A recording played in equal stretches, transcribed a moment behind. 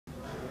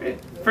Great.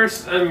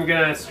 First, I'm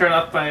gonna start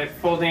off by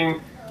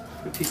folding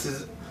the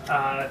pieces,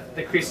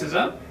 the creases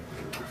up.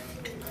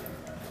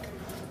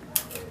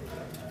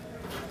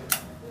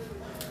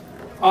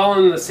 All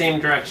in the same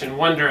direction,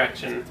 one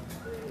direction.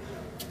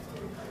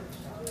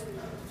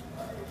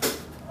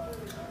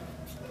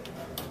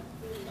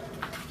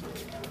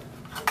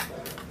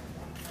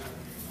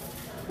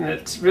 And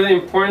it's really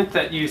important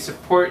that you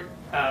support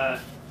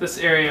this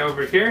area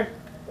over here.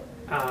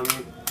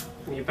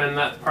 You bend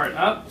that part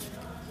up,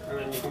 and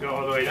then you can go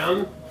all the way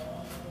down.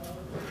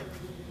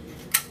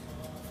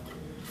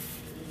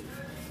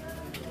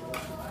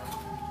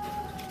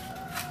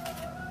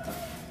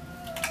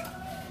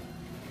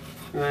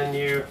 And then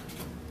you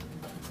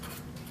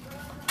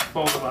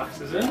fold the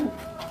boxes in.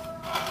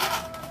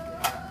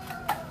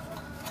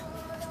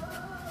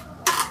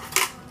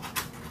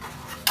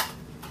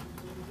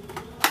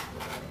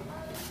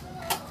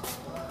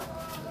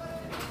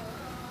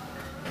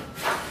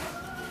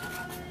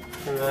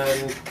 And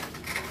then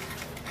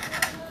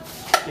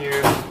you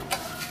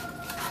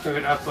move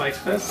it up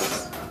like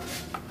this.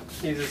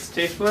 Use a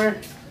stapler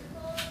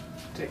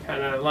to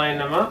kind of line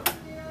them up.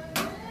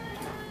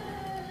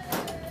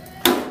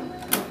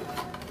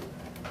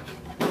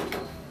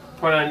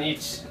 One on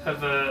each of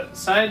the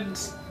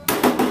sides.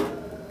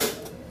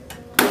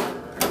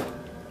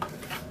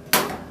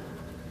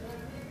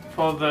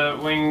 Fold the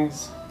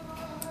wings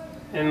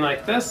in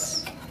like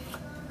this.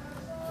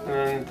 And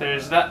then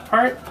there's that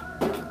part.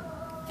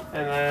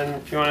 And then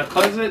if you want to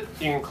close it,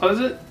 you can close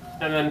it.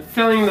 And then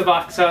filling the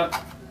box up,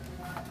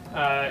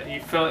 you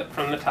fill it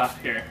from the top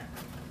here.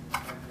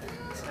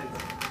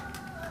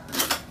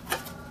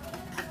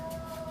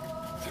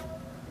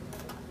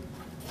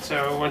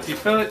 So once you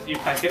fill it, you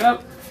pack it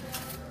up.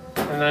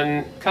 And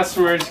then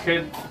customers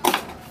could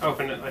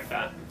open it like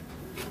that.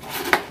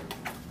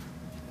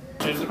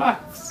 There's the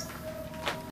box.